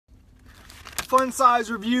fun size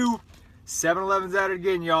review. 7-Eleven's at it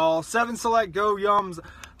again, y'all. 7 Select Go Yums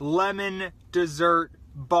Lemon Dessert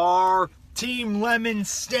Bar. Team Lemon,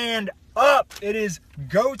 stand up. It is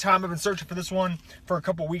go time. I've been searching for this one for a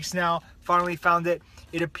couple weeks now. Finally found it.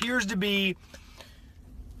 It appears to be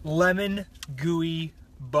lemon gooey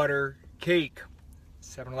butter cake.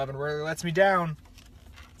 7-Eleven rarely lets me down.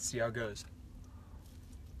 Let's see how it goes.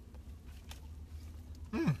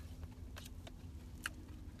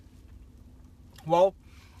 Well,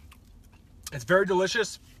 it's very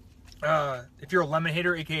delicious. If you're a lemon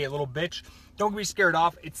hater, aka a little bitch, don't be scared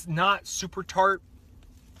off. It's not super tart.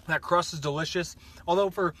 That crust is delicious. Although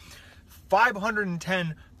for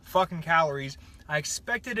 510 fucking calories, I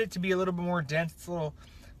expected it to be a little bit more dense. It's a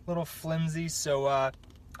little flimsy, so I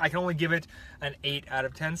can only give it an 8 out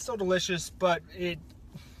of 10. Still delicious, but it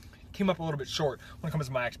came up a little bit short when it comes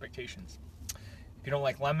to my expectations. If you don't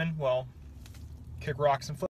like lemon, well, kick rocks and flip.